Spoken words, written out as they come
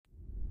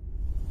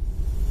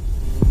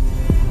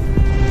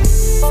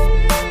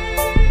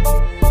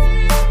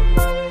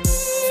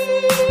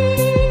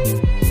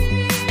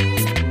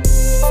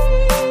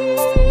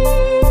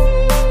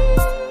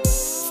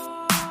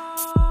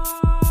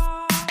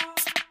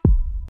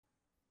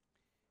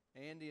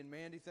Andy and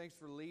Mandy. Thanks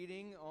for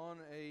leading on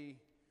a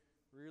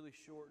really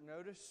short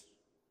notice.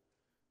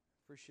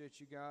 Appreciate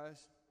you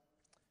guys.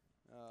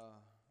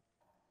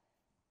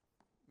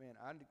 Man,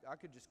 I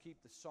could just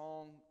keep that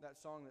song that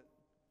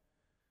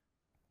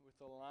with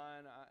the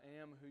line, "I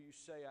am who you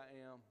say I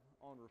am,"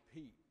 on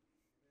repeat.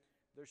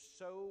 There's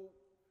so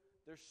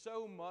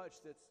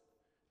much that's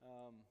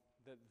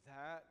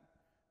that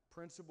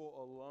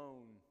principle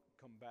alone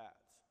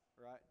combats,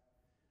 right?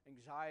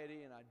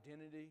 Anxiety and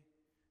identity.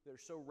 They're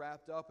so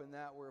wrapped up in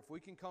that, where if we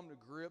can come to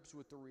grips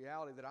with the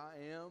reality that I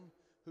am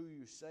who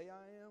you say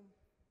I am,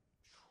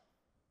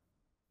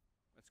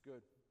 that's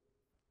good.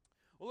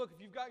 Well, look, if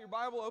you've got your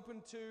Bible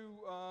open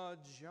to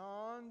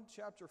John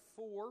chapter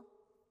 4.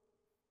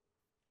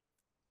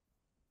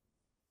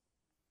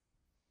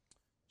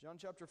 John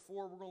chapter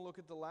 4, we're going to look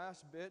at the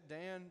last bit.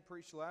 Dan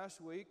preached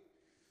last week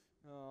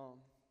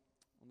on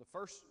the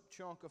first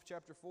chunk of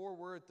chapter 4.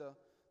 We're at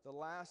the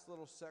last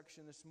little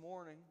section this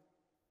morning.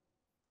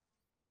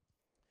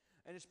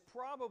 And it's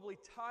probably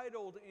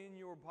titled in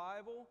your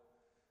Bible,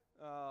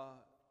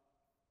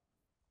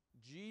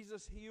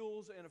 Jesus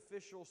Heals an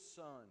Official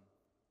Son.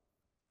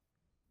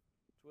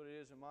 That's what it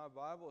is in my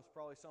Bible. It's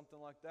probably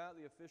something like that,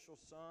 the official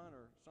son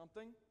or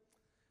something.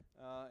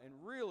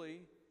 And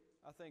really,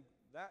 I think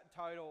that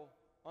title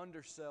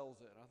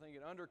undersells it. I think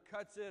it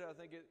undercuts it. I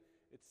think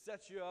it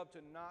sets you up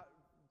to not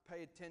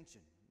pay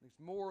attention.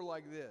 It's more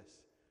like this.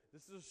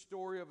 This is a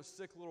story of a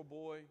sick little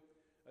boy,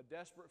 a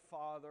desperate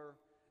father,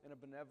 and a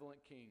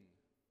benevolent king.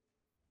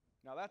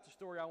 Now that's a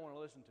story I want to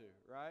listen to,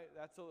 right?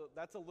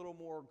 That's a little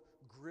more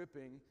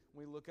gripping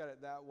when we look at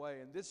it that way.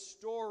 And this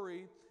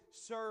story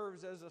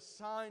serves as a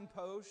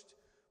signpost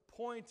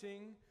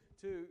pointing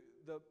to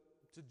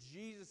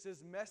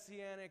Jesus'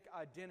 messianic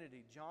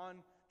identity.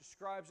 John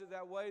describes it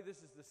that way.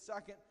 This is the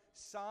second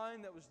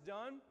sign that was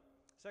done.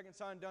 Second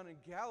sign done in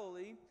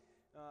Galilee,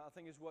 I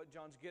think is what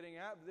John's getting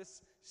at. But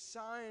this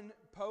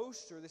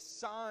signpost, or this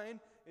sign,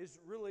 is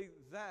really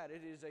that.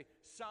 It is a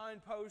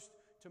signpost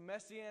to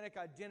messianic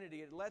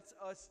identity. It lets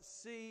us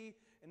see,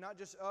 and not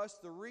just us,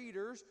 the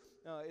readers,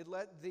 it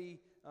let the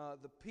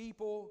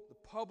people, the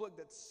public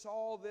that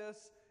saw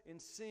this, in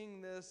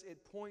seeing this,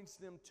 it points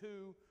them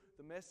to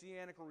the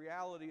messianic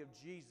reality of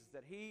Jesus,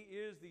 that He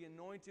is the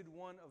anointed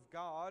one of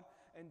God.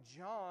 And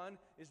John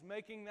is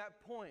making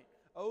that point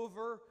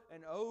over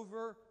and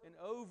over and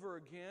over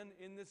again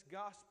in this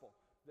gospel,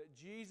 that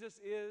Jesus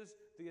is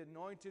the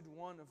anointed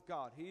one of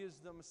God. He is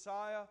the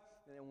Messiah,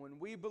 and when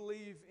we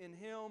believe in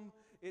Him,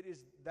 it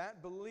is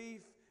that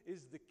belief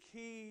is the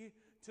key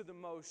to the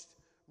most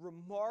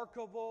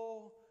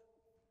remarkable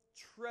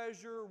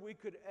treasure we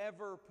could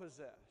ever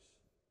possess,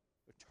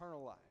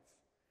 eternal life.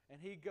 And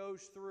he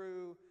goes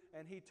through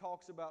and he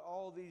talks about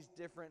all these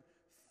different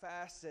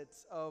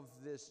facets of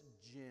this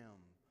gem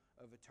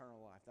of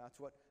eternal life. That's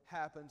what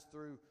happens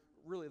through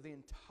really the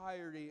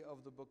entirety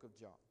of the book of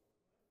John.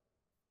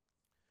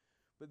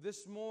 But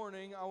this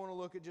morning, I want to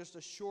look at just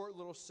a short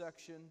little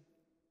section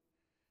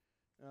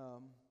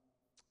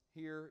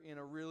here in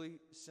a really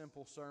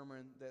simple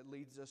sermon that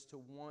leads us to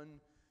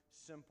one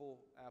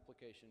simple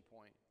application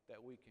point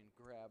that we can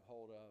grab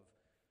hold of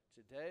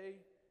today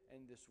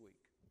and this week.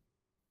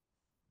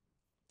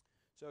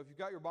 So if you've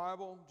got your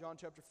Bible, John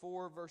chapter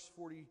 4, verse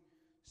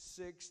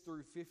 46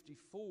 through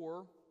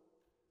 54,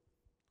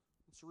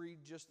 let's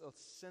read just a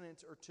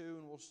sentence or two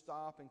and we'll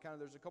stop, and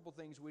there's a couple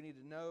things we need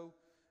to know,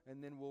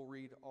 and then we'll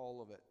read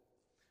all of it.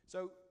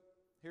 So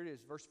here it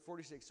is, verse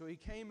 46. So he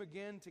came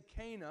again to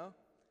Cana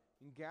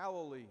in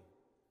Galilee,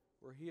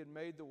 where he had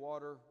made the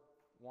water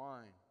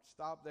wine.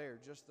 Stop there,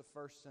 just the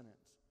first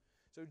sentence.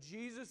 So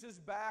Jesus is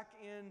back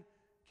in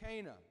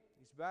Cana.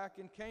 He's back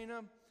in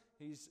Cana.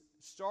 He's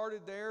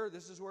started there.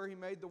 This is where he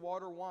made the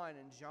water wine.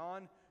 And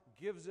John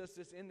gives us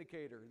this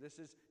indicator.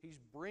 He's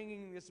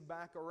bringing this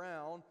back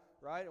around,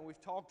 right? And we've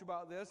talked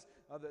about this.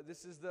 That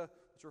this is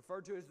it's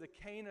referred to as the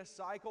Cana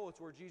cycle. It's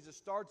where Jesus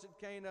starts at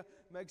Cana,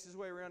 makes his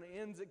way around, and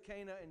ends at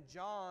Cana. And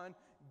John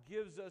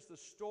gives us the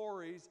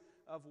stories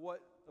of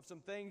some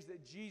things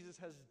that Jesus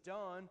has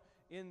done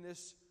in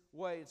this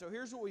way. And so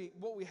here's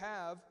what we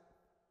have.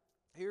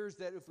 Here's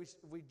that if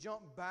we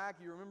jump back,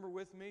 you remember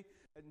with me,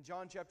 in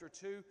John chapter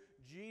 2,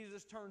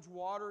 Jesus turns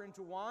water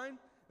into wine.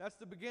 That's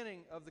the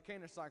beginning of the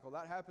Cana cycle.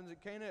 That happens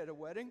at Cana at a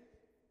wedding.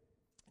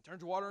 He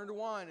turns water into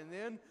wine. And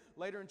then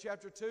later in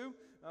chapter 2,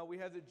 we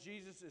have that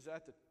Jesus is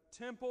at the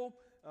temple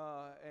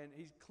and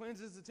he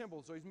cleanses the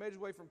temple. So he's made his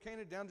way from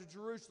Cana down to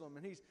Jerusalem.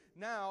 And he's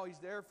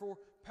there for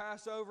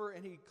Passover,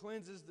 and he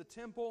cleanses the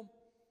temple.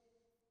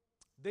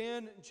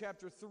 Then in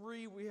chapter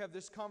 3, we have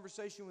this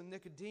conversation with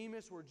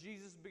Nicodemus where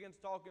Jesus begins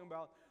talking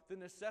about the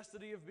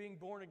necessity of being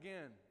born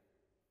again.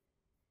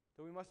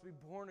 That we must be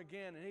born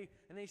again.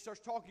 And he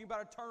starts talking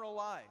about eternal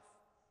life,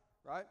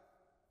 right?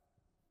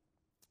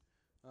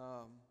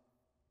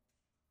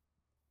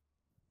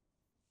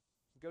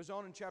 It goes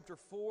on in chapter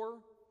 4.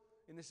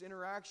 In this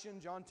interaction,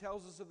 John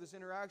tells us of this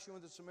interaction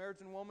with the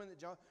Samaritan woman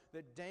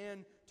that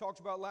Dan talked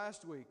about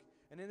last week.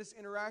 And in this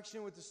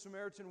interaction with the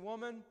Samaritan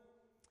woman,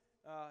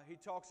 he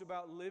talks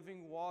about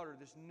living water,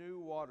 this new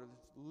water,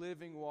 this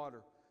living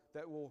water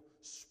that will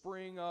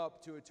spring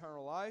up to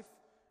eternal life.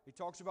 He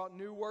talks about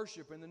new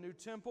worship in the new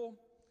temple.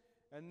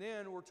 And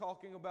then we're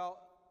talking about,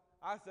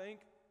 I think,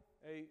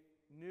 a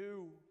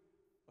new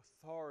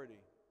authority,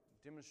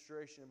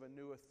 demonstration of a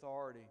new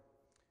authority.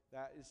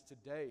 That is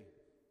today.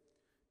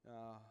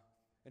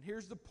 And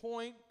here's the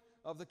point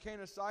of the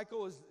Cana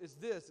cycle is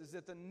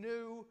that the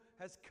new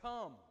has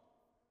come.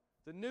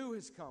 The new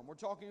has come. We're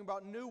talking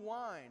about new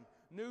wine,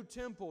 new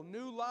temple,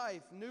 new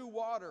life, new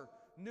water,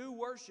 new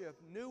worship,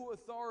 new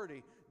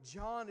authority.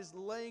 John is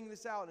laying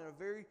this out in a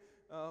very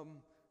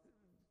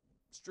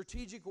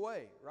strategic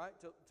way, right?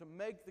 To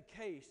make the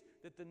case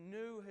that the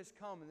new has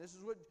come. And this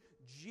is what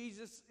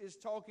Jesus is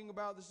talking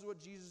about. This is what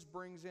Jesus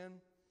brings in.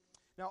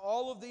 Now,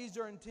 all of these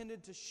are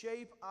intended to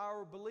shape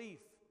our belief.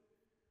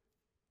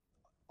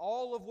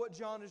 All of what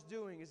John is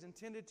doing is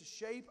intended to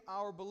shape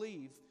our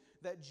belief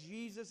that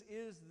Jesus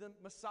is the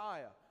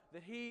Messiah,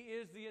 that He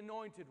is the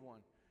anointed one.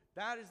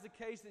 That is the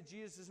case that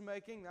Jesus is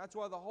making. That's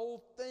why the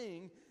whole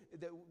thing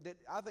that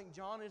I think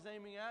John is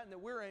aiming at and that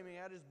we're aiming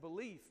at is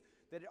belief.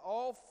 That it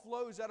all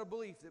flows out of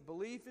belief. That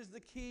belief is the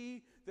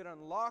key that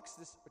unlocks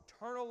this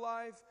eternal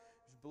life.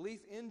 It's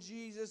belief in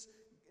Jesus.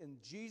 And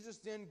Jesus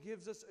then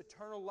gives us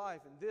eternal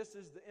life. And this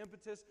is the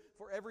impetus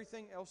for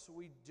everything else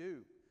we do.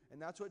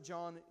 And that's what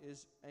John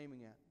is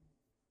aiming at.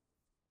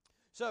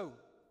 So,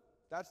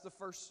 that's the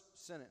first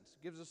sentence.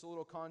 Gives us a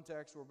little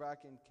context. We're back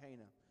in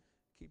Cana.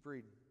 Keep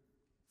reading.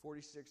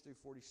 46 through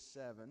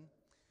 47.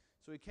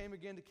 So he came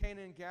again to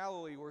Cana in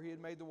Galilee, where he had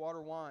made the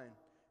water wine.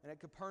 And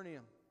at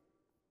Capernaum,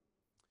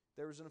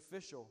 there was an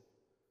official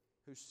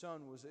whose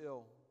son was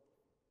ill.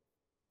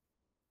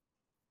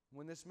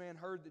 When this man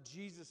heard that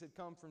Jesus had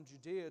come from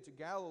Judea to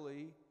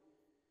Galilee,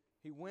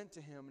 he went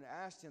to him and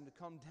asked him to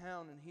come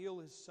down and heal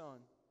his son,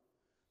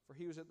 for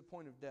he was at the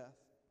point of death.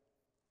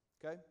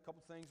 Okay, a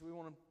couple things we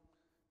want to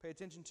pay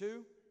attention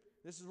to.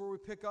 This is where we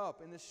pick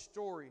up in this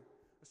story,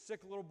 a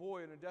sick little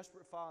boy and a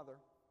desperate father.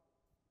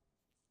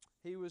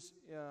 He was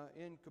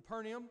in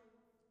Capernaum.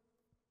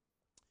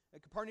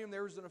 At Capernaum,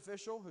 there was an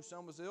official whose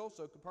son was ill.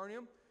 So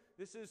Capernaum,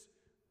 this is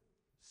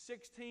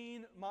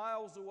 16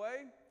 miles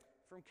away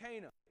from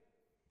Cana.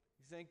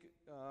 You think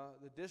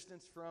the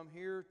distance from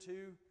here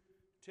to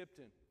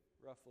Tipton,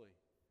 roughly,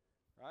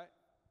 right?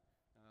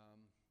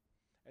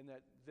 And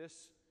that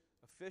this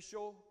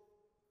official,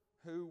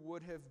 who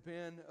would have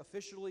been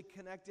officially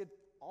connected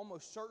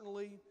almost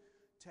certainly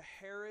to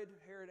Herod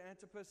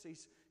Antipas,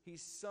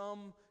 he's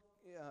some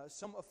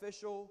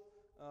official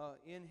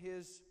in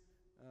his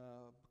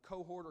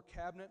cohort or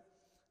cabinet,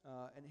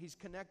 and he's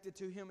connected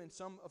to him in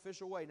some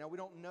official way. Now, we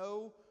don't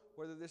know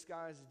whether this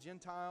guy is a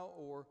Gentile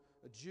or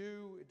a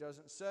Jew. It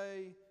doesn't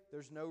say.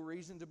 There's no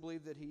reason to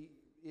believe that he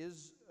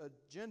is a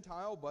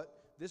Gentile, but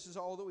this is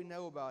all that we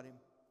know about him.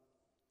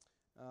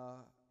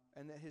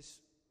 And that his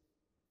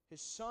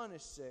son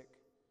is sick,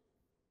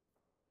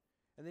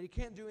 and that he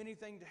can't do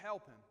anything to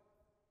help him.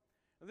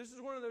 Now, this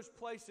is one of those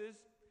places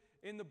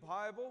in the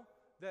Bible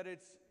that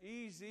it's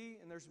easy,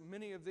 and there's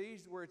many of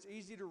these, where it's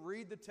easy to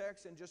read the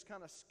text and just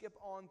kind of skip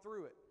on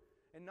through it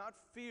and not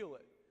feel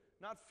it,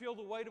 not feel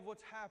the weight of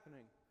what's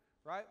happening,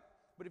 right?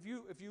 But if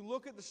you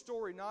look at the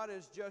story, not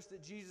as just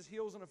that Jesus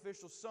heals an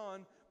official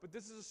son, but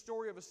this is a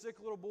story of a sick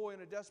little boy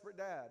and a desperate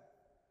dad,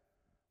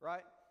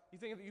 right? You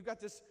think you've got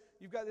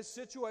this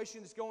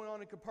situation that's going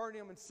on in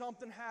Capernaum, and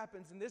something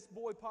happens, and this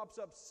boy pops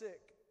up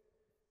sick.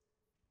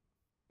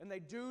 And they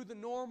do the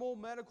normal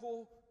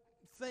medical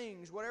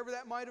things, whatever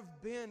that might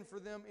have been for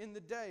them in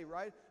the day,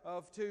 right?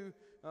 To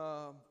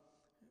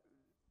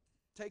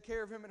take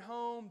care of him at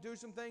home, do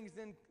some things,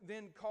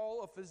 then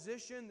call a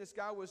physician. This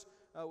guy was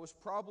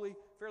probably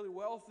fairly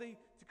wealthy,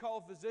 to call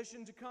a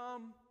physician to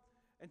come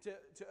and to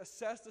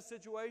assess the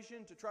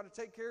situation, to try to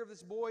take care of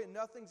this boy, and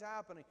nothing's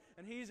happening.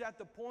 And he's at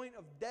the point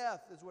of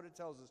death, is what it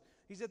tells us.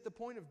 He's at the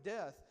point of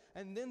death,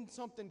 and then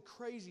something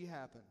crazy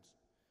happens.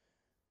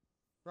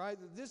 Right?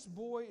 This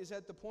boy is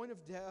at the point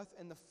of death,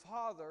 and the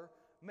father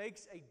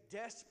makes a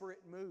desperate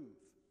move.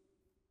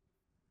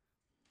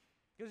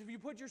 Because if you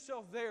put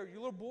yourself there, your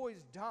little boy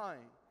is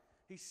dying.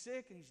 He's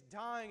sick and he's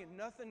dying, and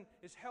nothing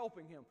is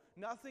helping him.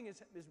 Nothing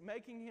is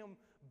making him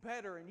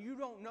better, and you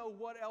don't know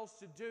what else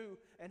to do,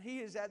 and he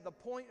is at the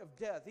point of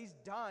death. He's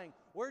dying.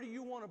 Where do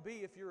you want to be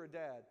if you're a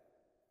dad?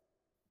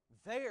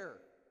 There.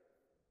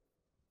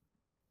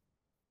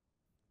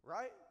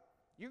 Right?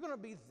 You're going to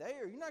be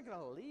there. You're not going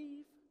to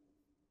leave.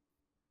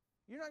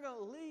 You're not going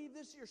to leave.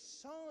 This is your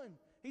son.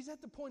 He's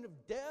at the point of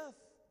death.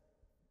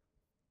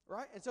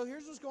 Right? And so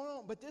here's what's going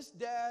on. But this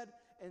dad,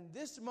 in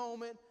this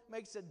moment,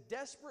 makes a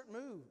desperate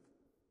move.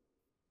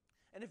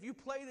 And if you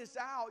play this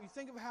out, you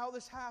think of how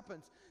this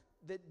happens.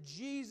 That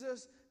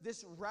Jesus,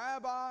 this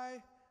rabbi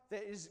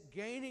that is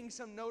gaining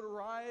some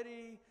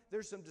notoriety,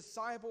 there's some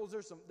disciples,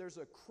 there's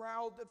a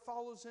crowd that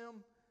follows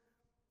him.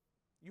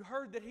 You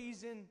heard that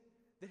he's in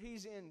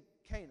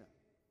Cana.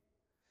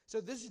 So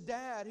this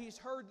dad, he's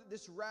heard that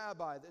this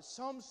rabbi, that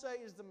some say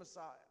is the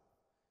Messiah,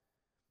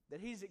 that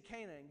he's at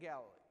Cana in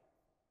Galilee.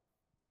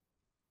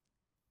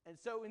 And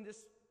so in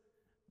this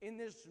in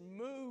this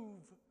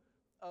move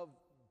of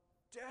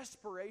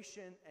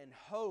desperation and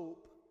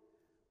hope,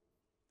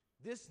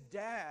 this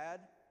dad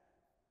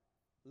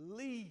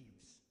leaves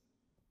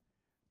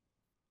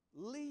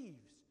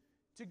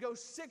to go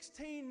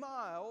 16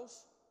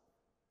 miles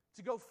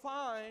to go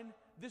find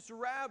this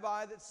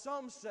rabbi that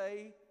some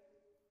say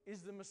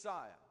is the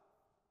Messiah.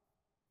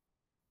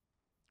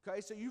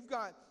 Okay, so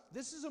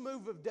this is a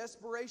move of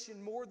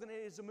desperation more than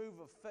it is a move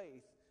of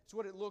faith. It's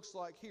what it looks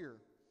like here.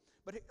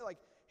 But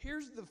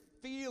here's the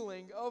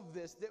feeling of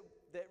this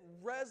that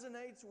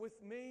resonates with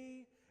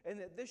me, and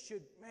that this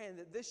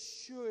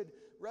should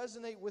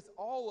resonate with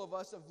all of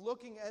us, of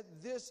looking at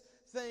this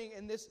thing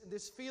and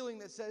this feeling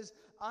that says,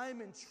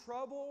 I'm in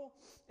trouble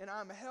and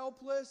I'm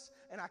helpless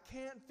and I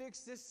can't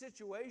fix this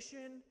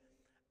situation.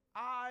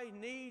 I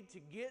need to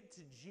get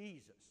to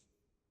Jesus.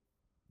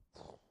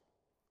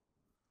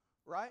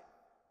 Right?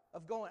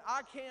 Of going,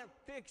 I can't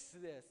fix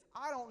this.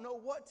 I don't know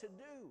what to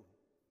do.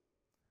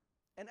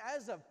 And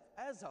as a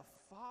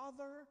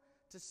father,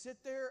 to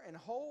sit there and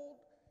hold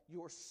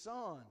your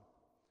son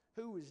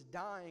who is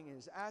dying and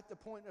is at the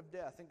point of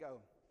death and go,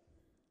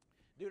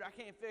 dude, I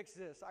can't fix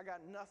this. I got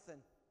nothing.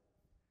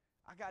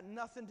 I got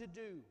nothing to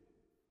do.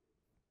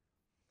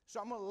 So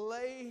I'm going to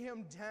lay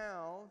him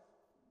down,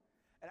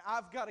 and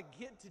I've got to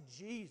get to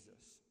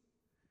Jesus.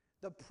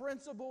 The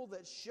principle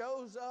that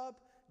shows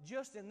up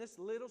just in this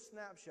little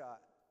snapshot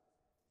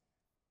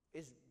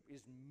is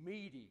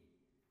meaty.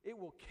 It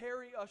will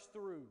carry us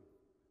through,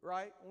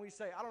 right? When we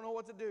say, I don't know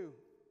what to do.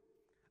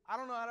 I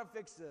don't know how to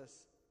fix this.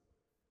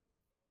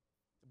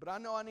 But I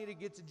know I need to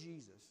get to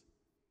Jesus.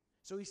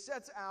 So he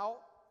sets out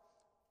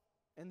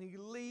and he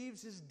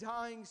leaves his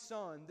dying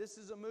son. This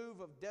is a move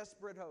of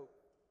desperate hope.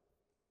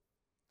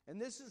 And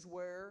this is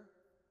where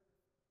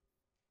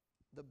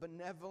the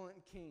benevolent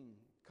king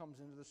comes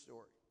into the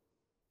story.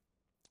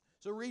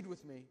 So read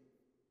with me.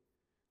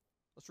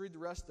 Let's read the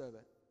rest of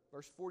it.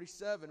 Verse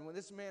 47, when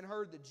this man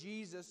heard that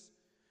Jesus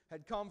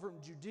had come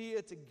from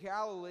Judea to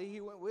Galilee,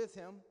 he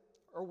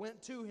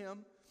went to him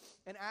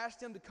and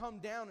asked him to come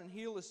down and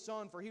heal his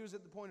son, for he was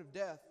at the point of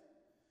death.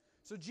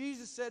 So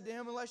Jesus said to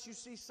him, unless you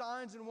see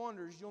signs and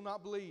wonders, you'll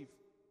not believe.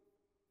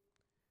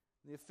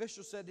 And the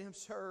official said to him,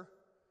 Sir,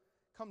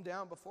 come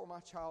down before my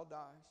child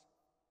dies.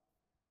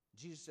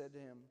 Jesus said to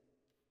him,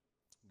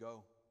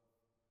 Go,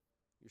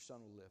 your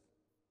son will live.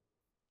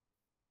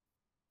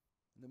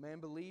 And the man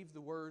believed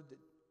the word that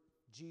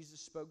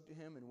Jesus spoke to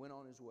him and went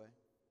on his way.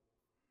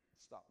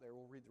 Stop there.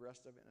 We'll read the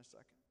rest of it in a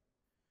second.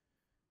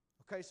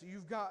 Okay, so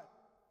you've got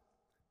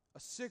a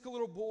sick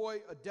little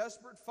boy, a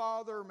desperate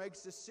father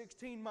makes this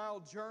 16-mile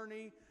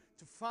journey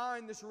to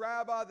find this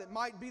rabbi that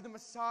might be the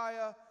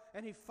Messiah,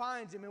 and he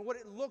finds him. And what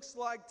it looks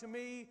like to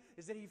me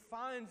is that he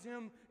finds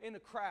him in a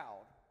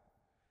crowd.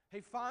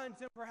 He finds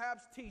him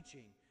perhaps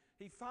teaching.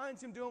 He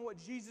finds him doing what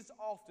Jesus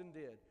often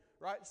did,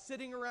 right?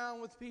 Sitting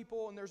around with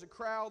people, and there's a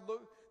crowd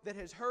that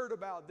has heard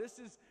about. This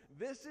is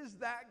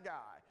that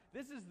guy.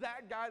 This is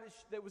that guy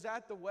that was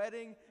at the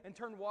wedding and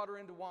turned water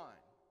into wine.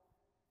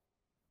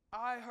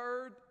 I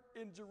heard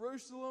in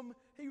Jerusalem,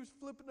 he was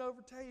flipping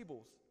over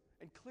tables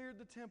and cleared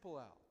the temple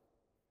out.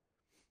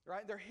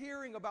 Right? They're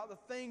hearing about the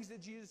things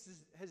that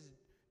Jesus has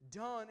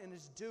done and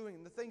is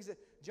doing. The things that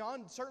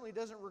John certainly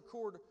doesn't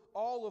record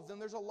all of them.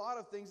 There's a lot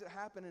of things that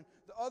happen in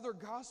the other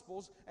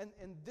Gospels, and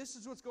this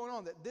is what's going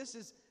on. That this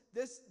is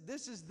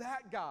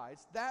that guy.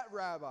 It's that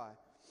rabbi.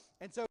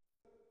 And so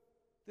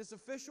this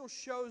official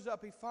shows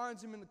up. He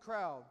finds him in the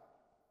crowd.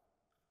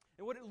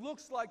 And what it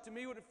looks like to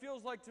me, what it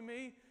feels like to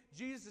me,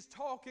 Jesus is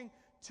talking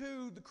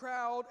to the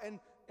crowd and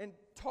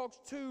talks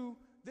to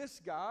this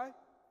guy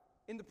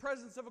in the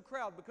presence of a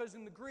crowd. Because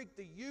in the Greek,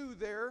 the you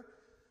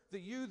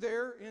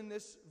there in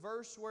this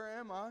verse, where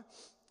am I?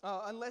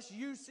 Unless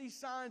you see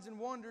signs and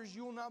wonders,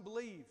 you will not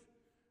believe.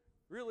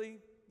 Really,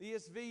 the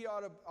ESV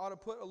ought to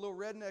put a little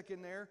redneck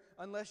in there.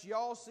 Unless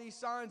y'all see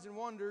signs and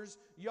wonders,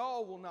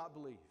 y'all will not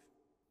believe.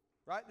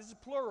 Right? This is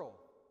plural.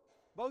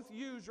 Both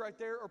yous right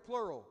there are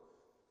plural.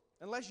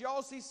 Unless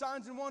y'all see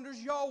signs and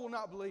wonders, y'all will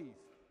not believe.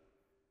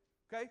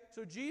 Okay?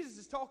 So Jesus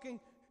is talking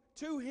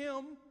to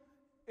him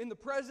in the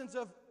presence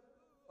of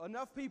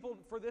enough people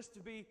for this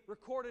to be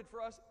recorded for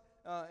us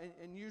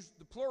and use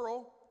the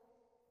plural.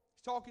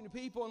 He's talking to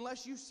people.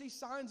 Unless you see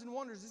signs and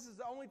wonders. This is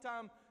the only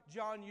time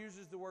John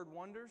uses the word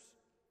wonders.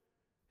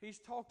 He's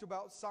talked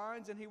about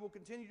signs, and he will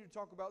continue to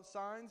talk about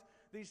signs.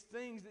 These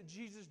things that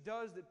Jesus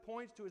does that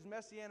points to his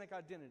messianic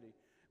identity.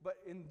 But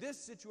in this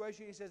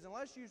situation, he says,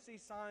 unless you see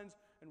signs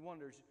and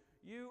wonders,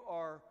 you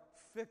are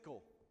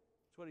fickle.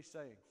 That's what he's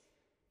saying.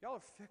 Y'all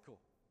are fickle.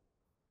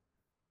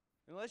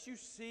 Unless you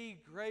see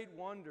great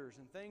wonders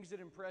and things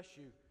that impress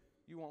you,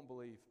 you won't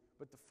believe.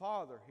 But the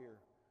father here,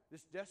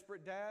 this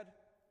desperate dad,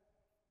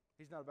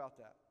 he's not about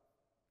that.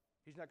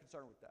 He's not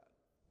concerned with that.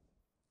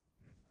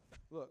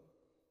 Look.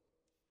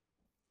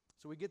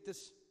 So we get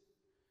this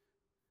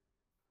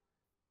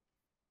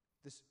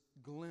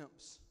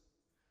glimpse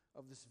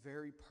of this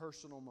very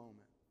personal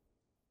moment.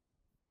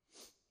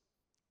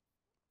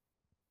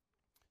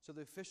 So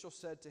the official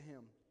said to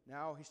him,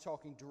 now he's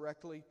talking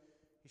directly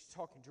He's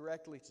talking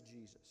directly to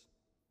Jesus.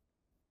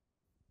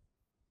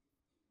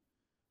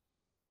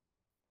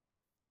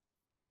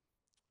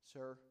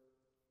 Sir,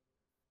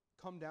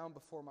 come down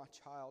before my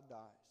child dies.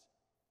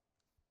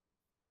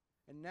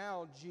 And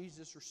now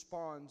Jesus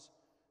responds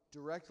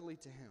directly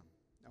to him.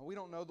 Now, we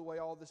don't know the way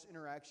all this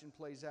interaction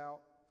plays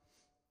out,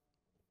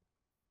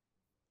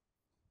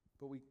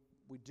 but we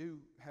do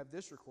have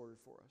this recorded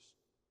for us.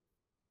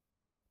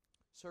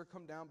 Sir,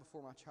 come down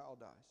before my child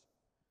dies.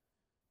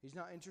 He's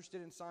not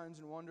interested in signs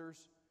and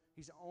wonders.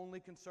 He's only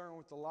concerned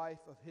with the life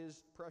of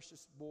his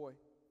precious boy.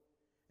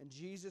 And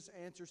Jesus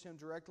answers him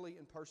directly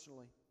and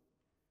personally.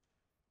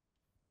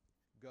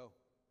 Go.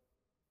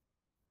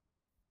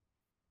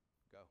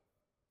 Go.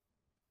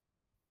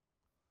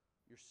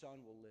 Your son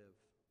will live.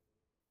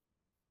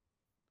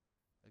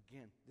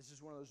 Again, this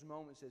is one of those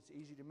moments that's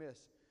easy to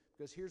miss,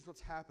 because here's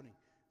what's happening.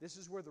 This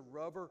is where the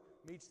rubber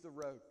meets the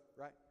road,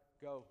 right?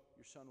 Go,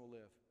 your son will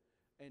live.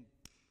 And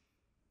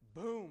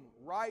boom,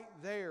 right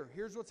there,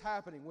 here's what's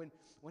happening.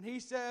 When he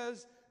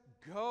says,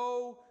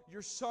 go,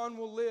 your son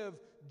will live,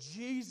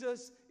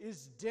 Jesus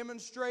is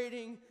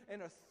demonstrating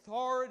an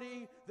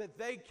authority that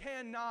they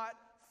cannot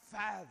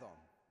fathom.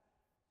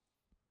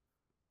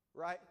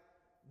 Right?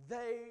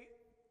 They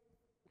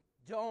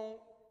don't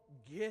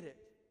get it.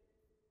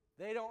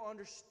 They don't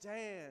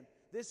understand.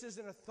 This is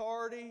an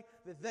authority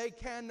that they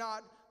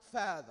cannot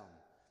fathom.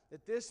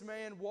 That this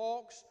man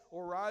walks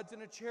or rides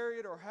in a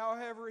chariot, or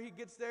however he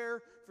gets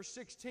there for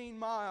 16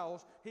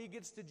 miles, he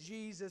gets to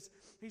Jesus.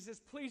 He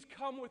says, please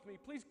come with me.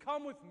 Please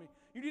come with me.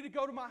 You need to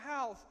go to my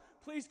house.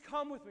 Please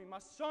come with me. My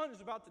son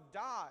is about to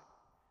die.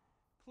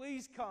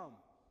 Please come.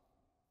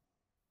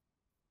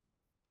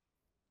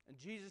 And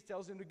Jesus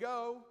tells him to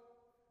go.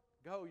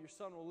 Go, your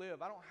son will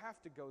live. I don't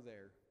have to go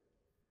there.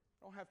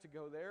 I don't have to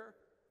go there.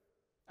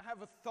 I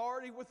have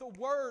authority with a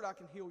word. I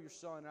can heal your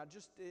son. I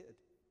just did.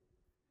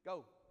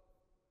 Go.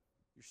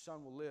 Your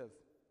son will live.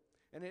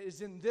 And it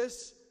is in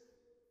this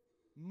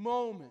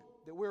moment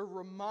that we're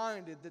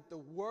reminded that the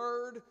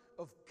Word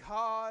of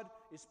God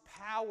is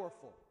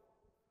powerful.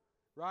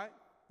 Right?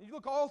 You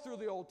look all through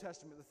the Old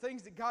Testament, the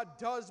things that God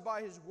does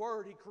by His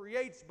Word, He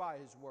creates by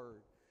His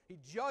Word. He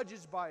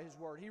judges by His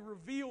Word. He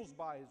reveals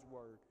by His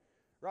Word.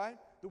 Right?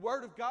 The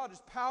Word of God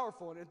is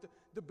powerful. And at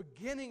the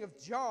beginning of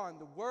John,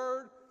 the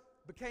Word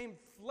became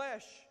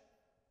flesh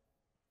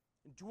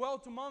and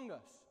dwelt among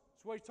us.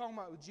 That's what he's talking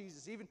about with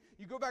Jesus. Even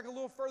you go back a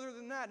little further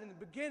than that. In the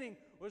beginning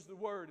was the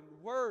Word. And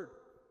the Word.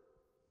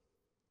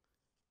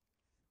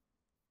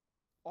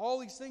 All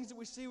these things that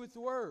we see with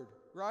the Word.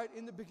 Right?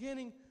 In the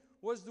beginning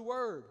was the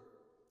Word.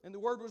 And the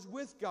Word was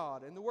with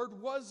God. And the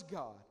Word was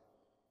God.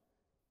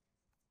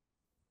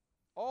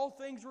 All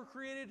things were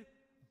created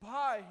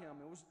by Him.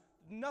 It was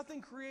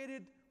nothing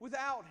created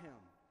without Him.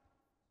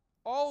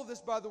 All of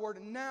this by the Word.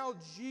 And now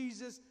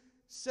Jesus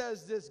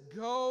says this,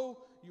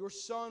 go, your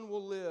son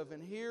will live.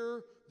 And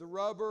here the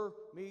rubber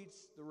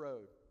meets the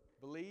road.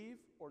 Believe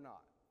or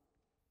not.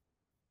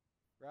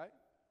 Right?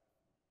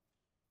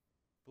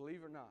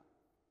 Believe or not.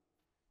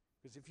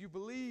 Because if you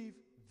believe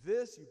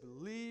this, you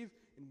believe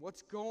in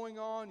what's going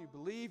on, you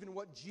believe in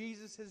what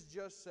Jesus has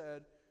just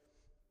said,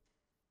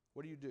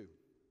 what do?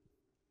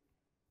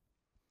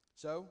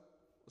 So,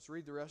 let's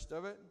read the rest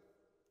of it.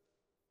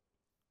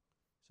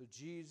 So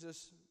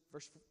Jesus,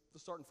 let's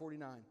start in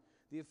 49.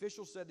 The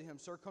official said to him,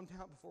 sir, come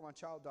down before my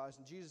child dies.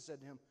 And Jesus said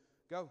to him,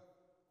 go,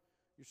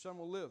 your son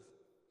will live.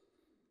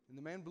 And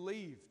the man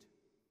believed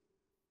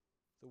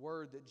the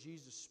word that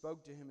Jesus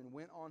spoke to him and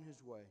went on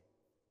his way.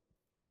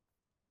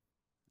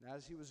 And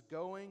as he was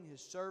going,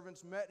 his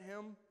servants met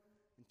him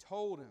and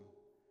told him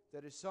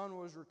that his son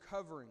was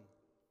recovering.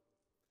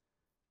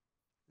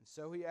 And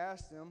so he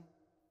asked them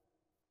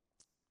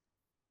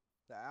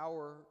the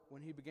hour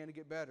when he began to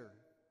get better.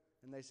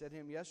 And they said to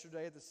him,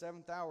 yesterday at the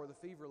 7th hour, the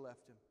fever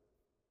left him.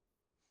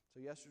 So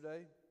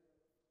yesterday,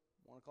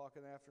 1 o'clock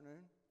in the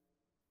afternoon,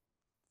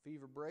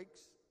 fever breaks,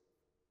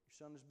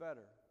 your son is better.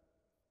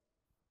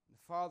 And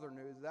the father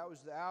knew that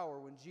was the hour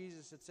when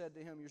Jesus had said to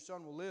him, your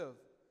son will live.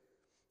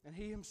 And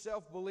he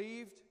himself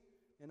believed,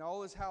 and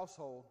all his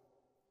household.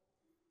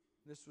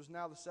 This was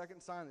now the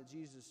second sign that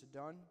Jesus had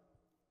done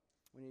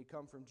when he had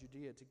come from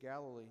Judea to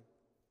Galilee.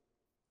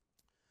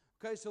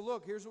 Okay, so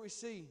look, here's what we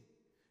see.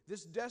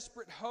 This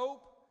desperate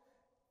hope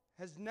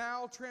has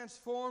now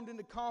transformed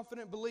into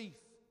confident belief.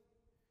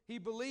 He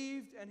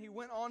believed and he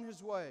went on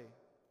his way.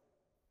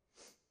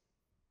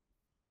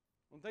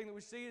 One thing that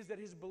we see is that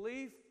his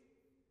belief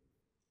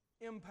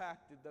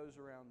impacted those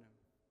around him.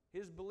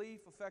 His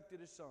belief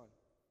affected his son.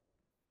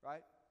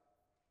 Right?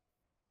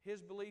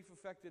 His belief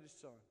affected his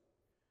son.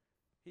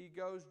 He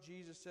goes,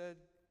 Jesus said,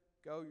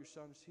 go, your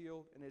son is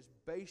healed. And it's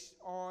based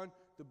on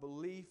the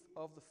belief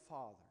of the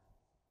Father.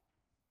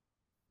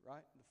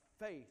 Right?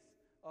 The faith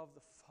of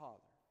the Father.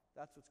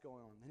 That's what's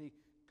going on. And he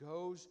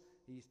goes,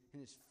 and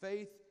his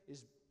faith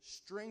is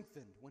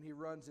strengthened when he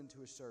runs into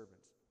his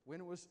servants.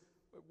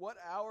 What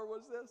hour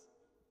was this?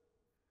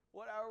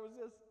 What hour was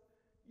this?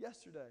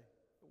 Yesterday,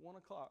 at 1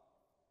 o'clock.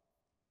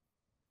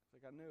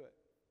 It's like I knew it.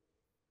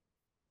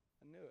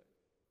 I knew it.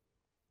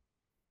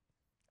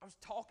 I was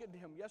talking to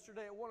him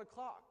yesterday at 1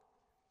 o'clock.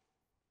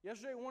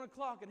 Yesterday at 1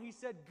 o'clock, and he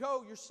said,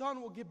 go, your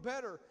son will get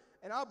better.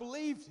 And I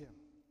believed him.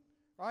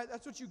 Right?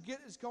 That's what you get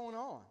is going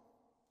on.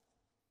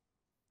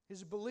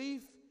 His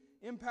belief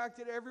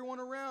impacted everyone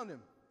around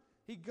him.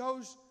 He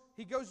goes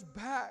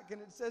back,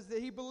 and it says that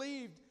he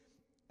believed,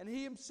 and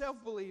he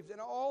himself believed, and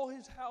all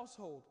his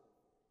household.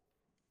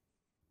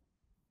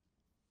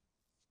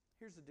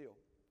 Here's the deal.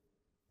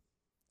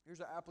 Here's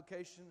our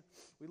application.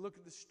 We look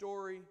at the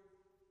story,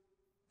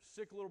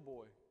 sick little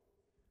boy,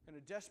 and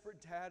a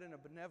desperate dad and a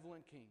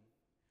benevolent king.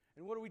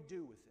 And what do we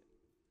do with it?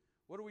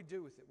 What do we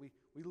do with it?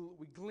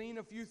 We glean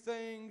a few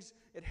things.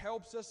 It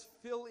helps us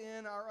fill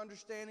in our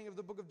understanding of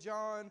the book of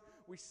John.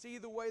 We see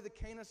the way the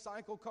Cana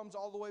cycle comes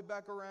all the way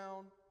back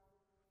around.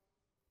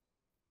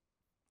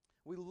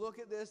 We look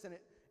at this and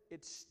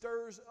it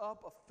stirs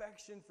up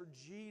affection for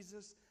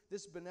Jesus,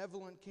 this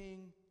benevolent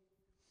king.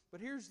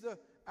 But here's the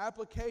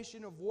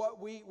application of what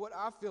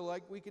I feel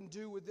like we can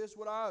do with this,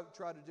 what I've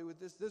tried to do with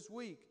this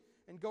week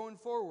and going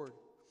forward.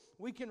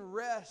 We can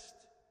rest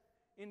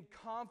in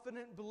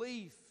confident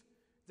belief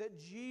that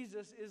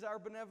Jesus is our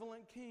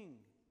benevolent king.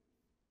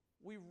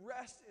 We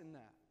rest in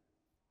that.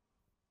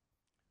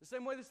 The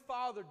same way this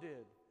father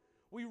did.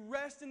 We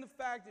rest in the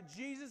fact that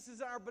Jesus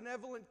is our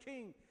benevolent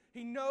king.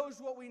 He knows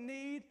what we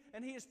need,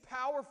 and He is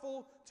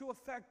powerful to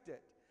effect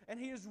it. And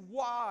He is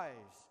wise,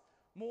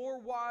 more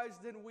wise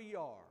than we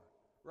are,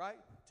 right?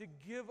 To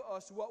give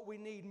us what we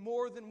need,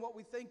 more than what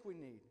we think we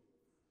need.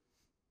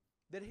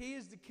 That He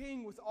is the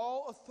King with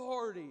all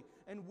authority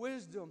and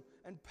wisdom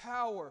and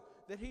power.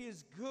 That He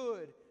is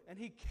good and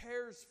He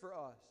cares for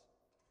us.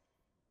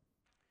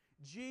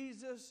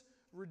 Jesus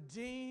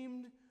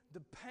redeemed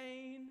the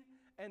pain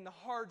and the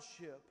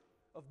hardship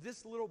of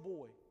this little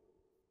boy.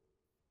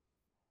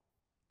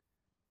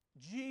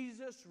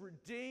 Jesus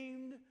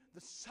redeemed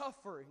the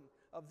suffering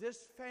of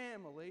this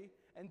family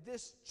and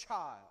this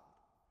child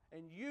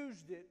and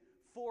used it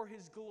for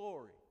His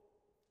glory.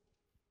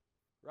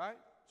 Right?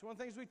 It's one of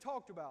the things we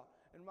talked about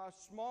in my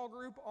small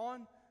group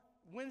on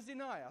Wednesday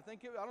night. I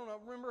don't know,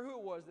 remember who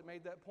it was that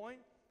made that point.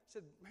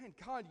 Said, man,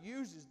 God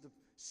uses the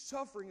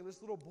suffering of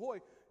this little boy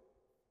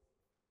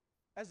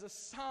as a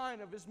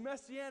sign of His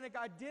messianic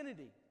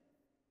identity.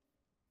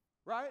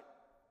 Right?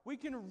 We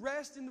can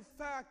rest in the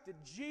fact that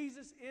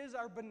Jesus is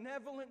our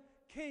benevolent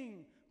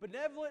King.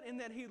 Benevolent in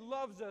that He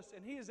loves us,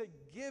 and He is a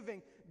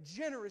giving,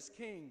 generous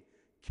King.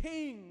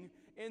 King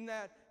in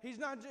that He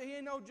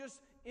ain't no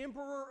just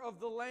emperor of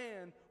the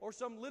land or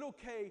some little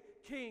K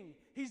king.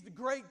 He's the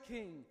great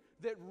King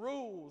that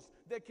rules,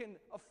 that can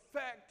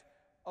affect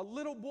a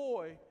little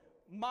boy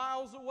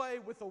miles away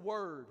with a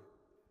word.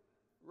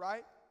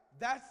 Right?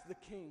 That's the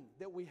King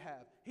that we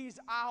have. He's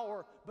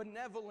our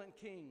benevolent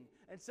King.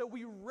 And so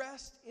we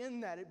rest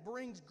in that. It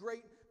brings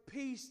great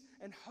peace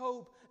and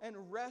hope and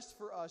rest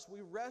for us.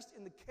 We rest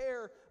in the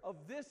care of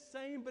this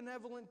same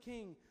benevolent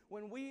King.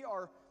 When we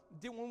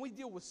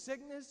deal with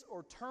sickness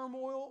or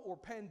turmoil or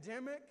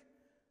pandemic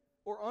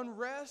or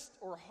unrest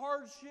or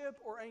hardship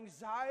or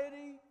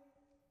anxiety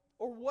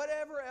or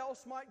whatever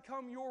else might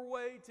come your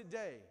way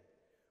today,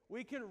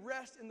 we can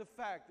rest in the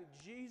fact that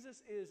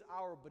Jesus is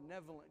our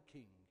benevolent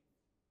King.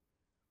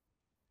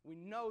 We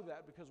know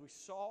that because we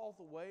saw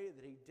the way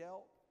that He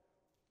dealt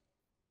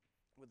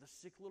with a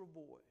sick little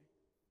boy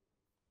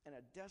and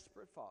a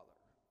desperate father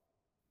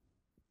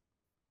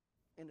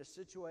in a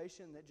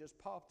situation that just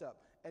popped up.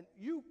 And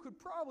you could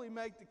probably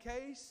make the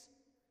case,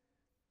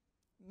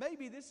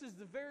 maybe this is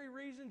the very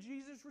reason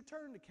Jesus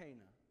returned to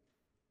Cana.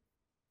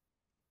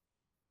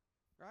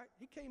 Right?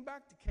 He came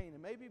back to Cana,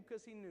 maybe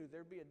because He knew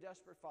there'd be a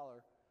desperate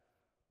father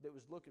that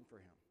was looking for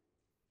Him.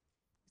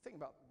 Think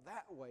about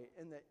that way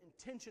and the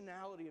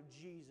intentionality of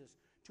Jesus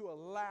to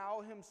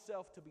allow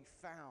Himself to be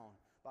found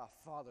by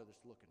a father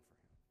that's looking for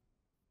Him.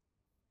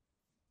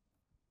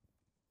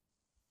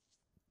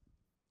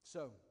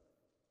 So,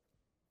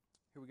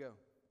 here we go.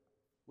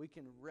 We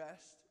can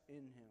rest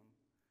in Him.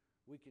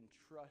 We can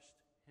trust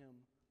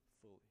Him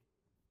fully.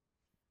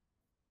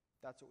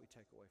 That's what we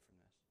take away from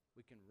this.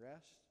 We can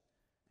rest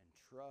and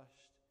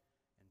trust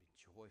and be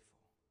joyful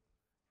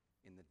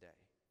in the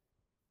day,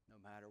 no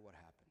matter what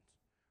happens.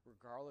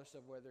 Regardless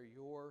of whether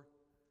your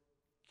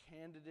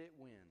candidate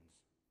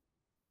wins,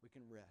 we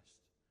can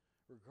rest.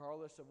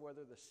 Regardless of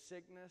whether the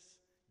sickness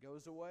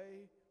goes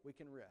away, we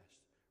can rest.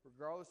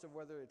 Regardless of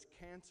whether it's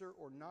cancer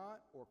or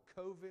not, or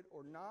COVID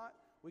or not,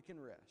 we can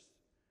rest.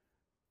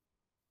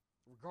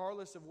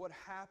 Regardless of what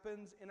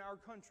happens in our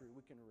country,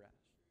 we can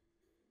rest.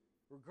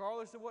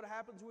 Regardless of what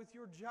happens with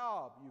your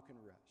job, you can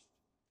rest.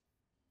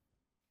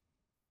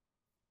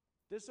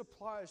 This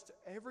applies to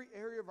every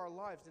area of our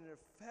lives, and it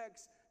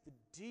affects the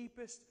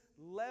deepest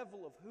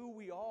level of who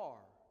we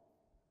are.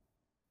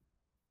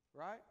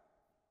 Right?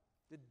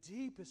 The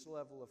deepest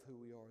level of who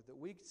we are. That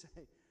we can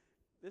say,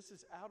 this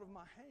is out of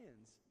my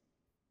hands.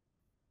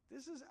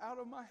 This is out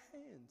of my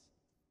hands.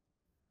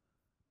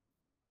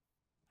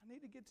 I need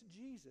to get to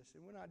Jesus.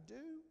 And when I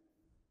do,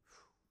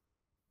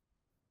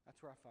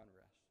 that's where I find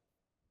rest.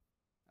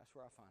 That's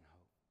where I find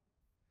hope.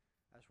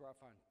 That's where I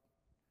find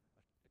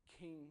a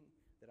King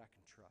that I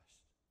can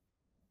trust.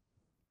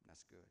 And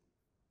that's good.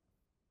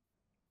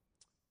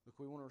 Look,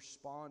 we want to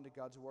respond to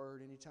God's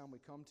Word anytime we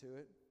come to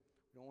it.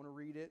 We don't want to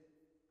read it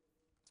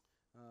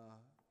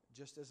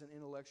just as an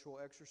intellectual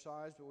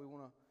exercise, but we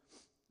want to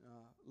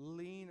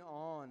lean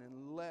on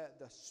and let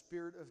the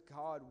Spirit of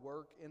God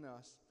work in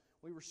us.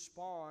 We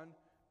respond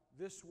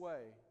this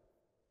way,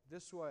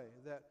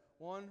 that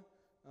one,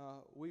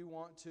 we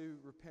want to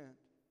repent.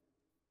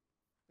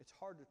 It's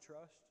hard to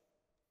trust,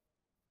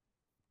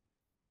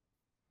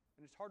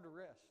 and it's hard to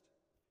rest.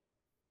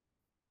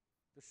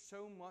 There's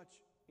so much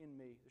in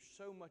me.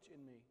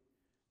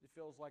 It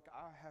feels like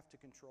I have to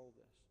control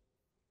this.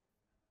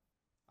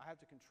 I have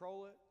to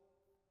control it.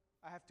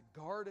 I have to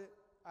guard it.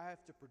 I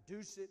have to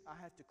produce it.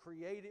 I have to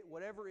create it.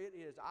 Whatever it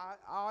is,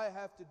 I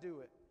have to do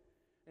it.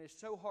 And it's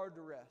so hard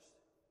to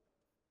rest.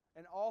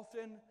 And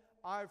often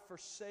I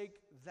forsake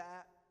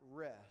that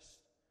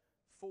rest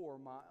for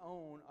my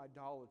own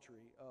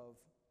idolatry of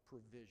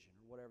provision,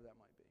 or whatever that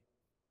might be.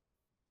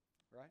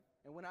 Right?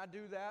 And when I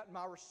do that,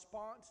 my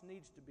response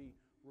needs to be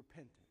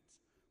repentance.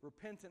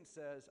 Repentance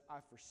says, I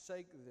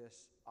forsake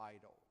this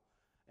idol,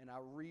 and I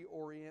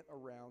reorient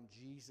around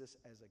Jesus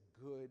as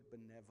a good,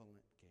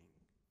 benevolent King.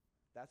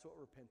 That's what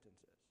repentance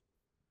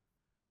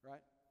is.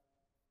 Right?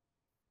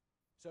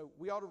 So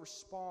we ought to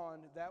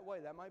respond that way.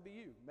 That might be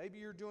you. Maybe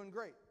you're doing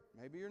great.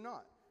 Maybe you're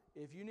not.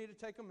 If you need to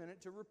take a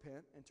minute to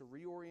repent and to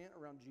reorient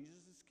around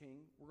Jesus as King,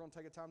 we're going to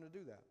take a time to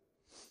do that.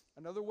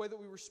 Another way that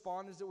we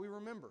respond is that we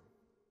remember.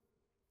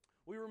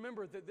 We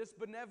remember that this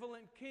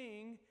benevolent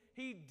King,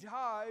 He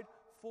died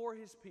for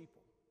His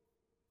people.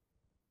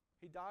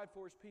 He died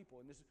for His people.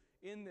 And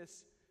in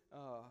this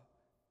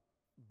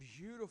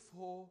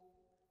beautiful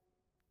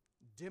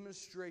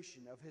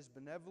demonstration of His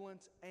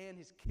benevolence and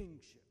His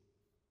kingship.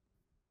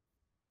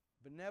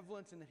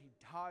 Benevolence in that He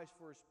dies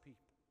for His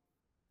people.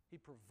 He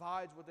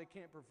provides what they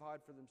can't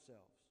provide for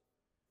themselves.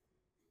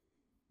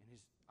 And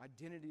His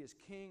identity as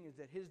King is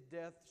that His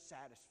death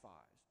satisfies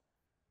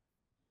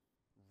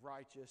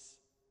righteous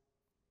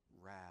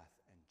wrath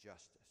and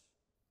justice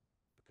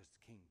because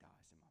the King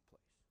dies in my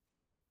place.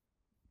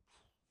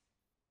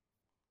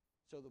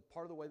 So the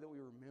part of the way that we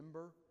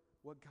remember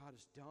what God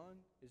has done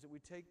is that we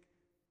take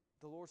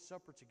the Lord's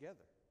Supper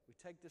together. We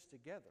take this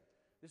together.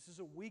 This is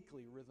a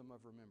weekly rhythm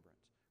of remembrance,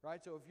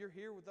 right? So if you're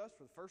here with us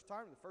for the first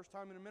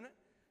time in a minute,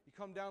 you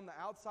come down the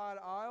outside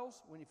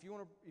aisles. If you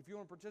want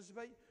to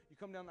participate, you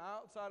come down the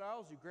outside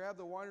aisles, you grab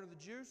the wine or the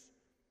juice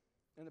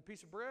and the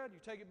piece of bread, you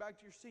take it back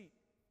to your seat.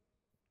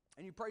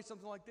 And you pray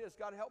something like this: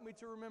 God, help me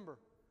to remember.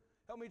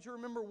 Help me to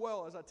remember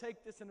well as I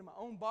take this into my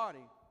own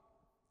body,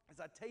 as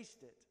I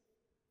taste it,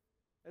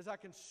 as I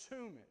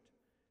consume it.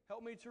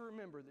 Help me to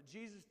remember that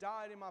Jesus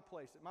died in my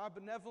place, that my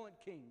benevolent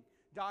King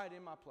died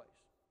in my place.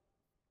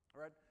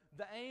 All right?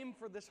 The aim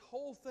for this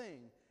whole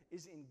thing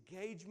is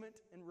engagement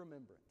and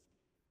remembrance.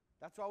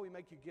 That's why we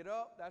make you get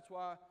up. That's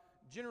why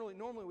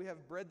normally we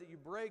have bread that you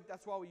break.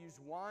 That's why we use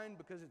wine,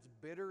 because it's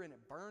bitter and it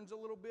burns a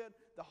little bit.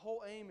 The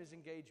whole aim is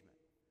engagement.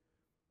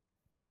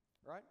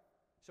 Right?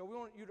 So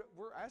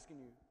we're asking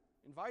you,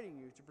 inviting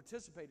you to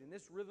participate in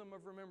this rhythm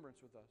of remembrance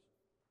with us.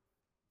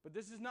 But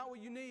this is not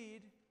what you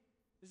need.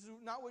 This is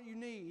not what you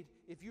need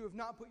if you have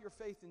not put your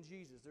faith in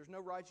Jesus. There's no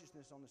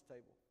righteousness on this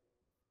table.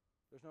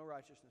 There's no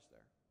righteousness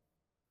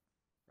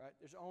there. Right?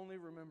 There's only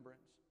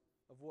remembrance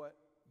of what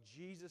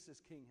Jesus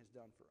as King has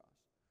done for us.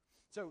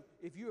 So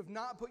if you have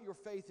not put your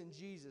faith in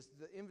Jesus,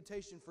 the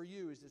invitation for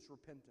you is this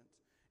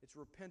repentance. It's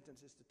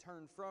repentance. It's to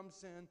turn from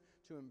sin,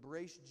 to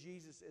embrace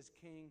Jesus as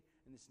King,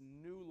 and this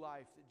new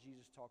life that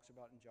Jesus talks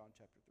about in John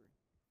chapter 3.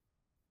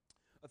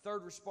 A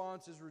third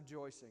response is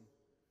rejoicing.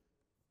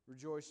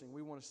 Rejoicing.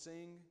 We want to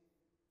sing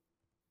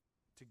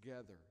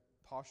together.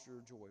 Posture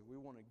of joy. We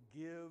want to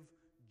give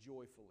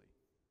joyfully.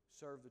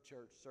 Serve the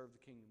church, serve the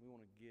kingdom. We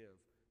want to give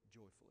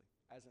joyfully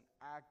as an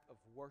act of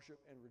worship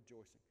and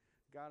rejoicing.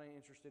 God ain't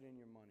interested in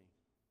your money.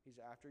 He's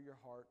after your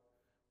heart.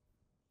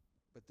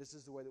 But this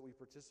is the way that we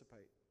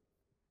participate.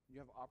 You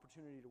have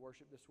opportunity to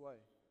worship this way,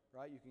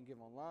 right? You can give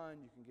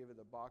online. You can give at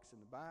the box in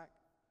the back.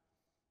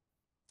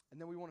 And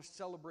then we want to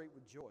celebrate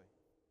with joy,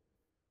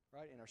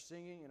 right? In our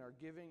singing, in our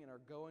giving, in our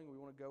going, we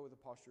want to go with a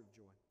posture of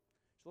joy.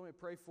 So let me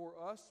pray for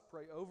us,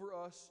 pray over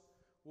us.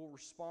 We'll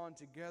respond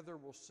together.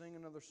 We'll sing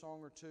another song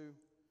or two,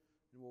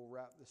 and we'll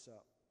wrap this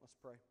up. Let's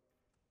pray.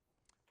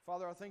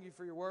 Father, I thank you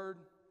for your word,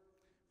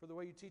 for the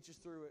way you teach us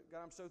through it. God,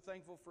 I'm so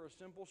thankful for a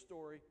simple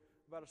story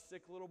about a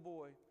sick little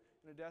boy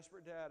and a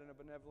desperate dad and a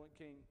benevolent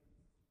king.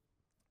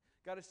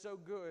 God, it's so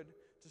good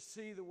to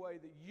see the way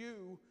that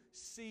you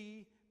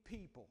see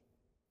people,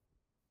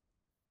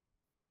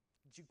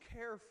 that you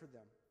care for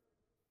them.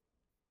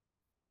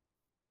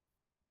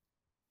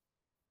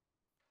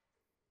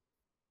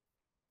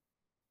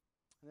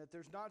 And that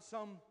there's not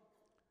some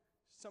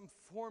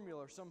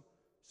formula,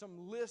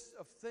 some list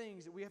of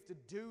things that we have to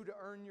do to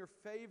earn your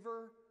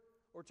favor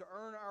or to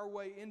earn our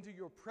way into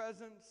your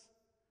presence.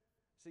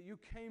 So you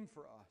came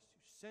for us.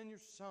 You sent your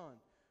Son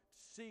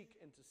to seek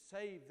and to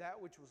save that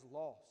which was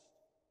lost.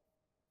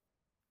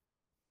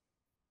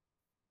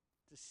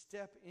 To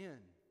step in,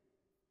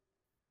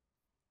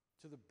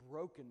 to the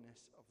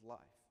brokenness of life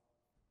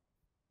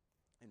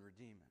and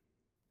redeem it.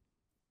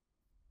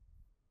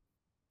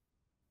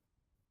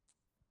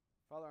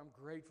 Father, I'm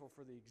grateful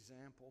for the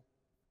example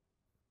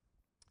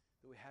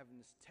that we have in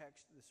this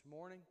text this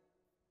morning.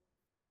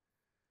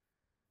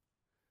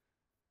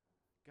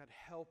 God,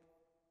 help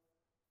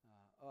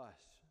us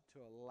to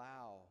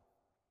allow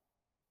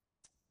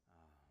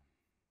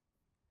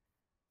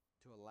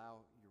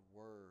your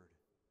word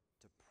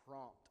to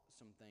prompt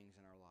some things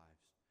in our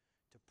lives,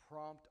 to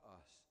prompt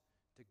us,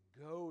 to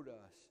goad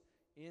us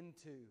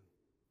into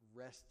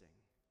resting,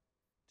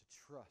 to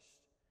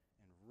trust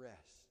and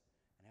rest,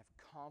 and have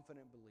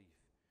confident belief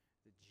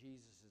that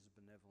Jesus is a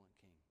benevolent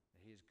King,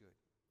 that He is good.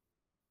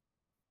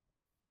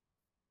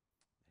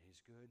 That He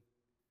is good,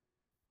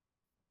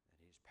 that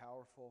He is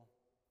powerful,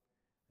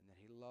 and that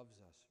He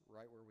loves us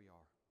right where we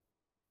are.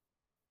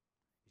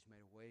 He's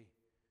made a way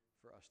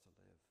for us to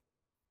live.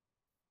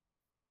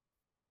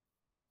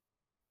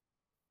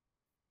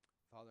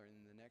 Father,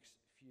 in the next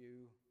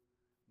few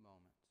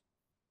moments,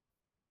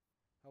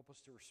 help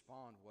us to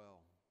respond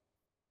well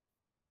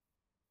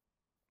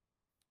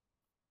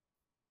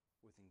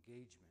with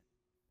engagement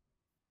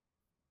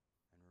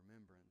and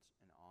remembrance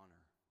and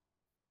honor.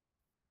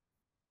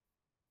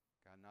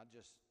 God, not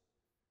just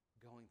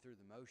going through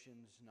the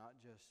motions, not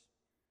just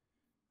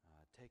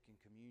taking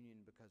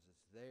communion because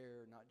it's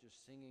there, not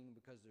just singing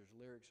because there's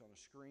lyrics on a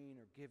screen,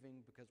 or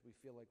giving because we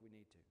feel like we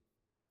need to.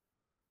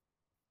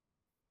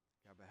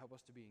 God, but help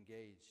us to be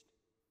engaged,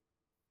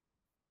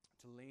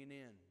 to lean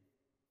in.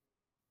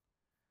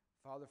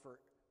 Father, for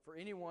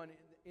anyone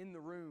in the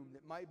room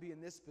that might be in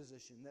this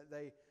position, that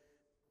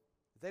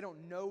they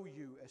don't know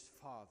you as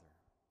Father,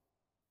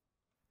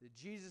 that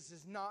Jesus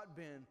has not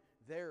been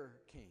their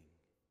King,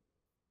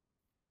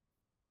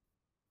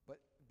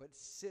 but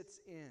sits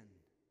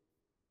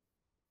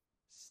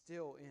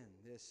still in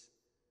this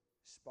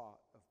spot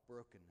of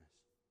brokenness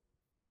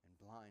and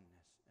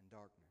blindness and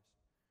darkness.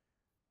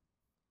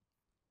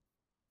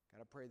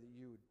 God, I pray that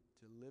you would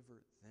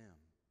deliver them.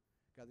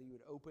 God, that you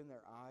would open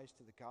their eyes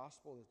to the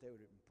gospel, that they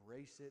would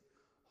embrace it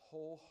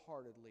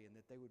wholeheartedly, and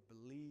that they would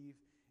believe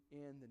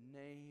in the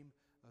name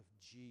of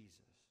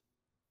Jesus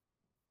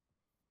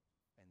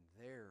and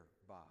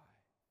thereby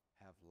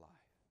have life.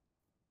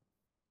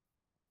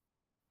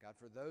 God,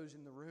 for those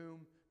in the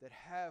room that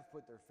have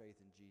put their faith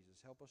in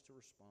Jesus, help us to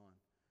respond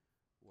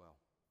well.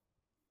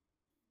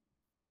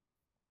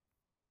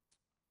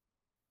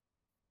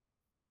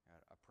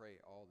 God, I pray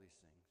all these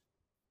things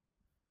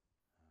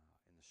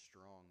in the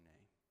strong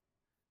name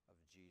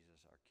of Jesus,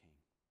 our King.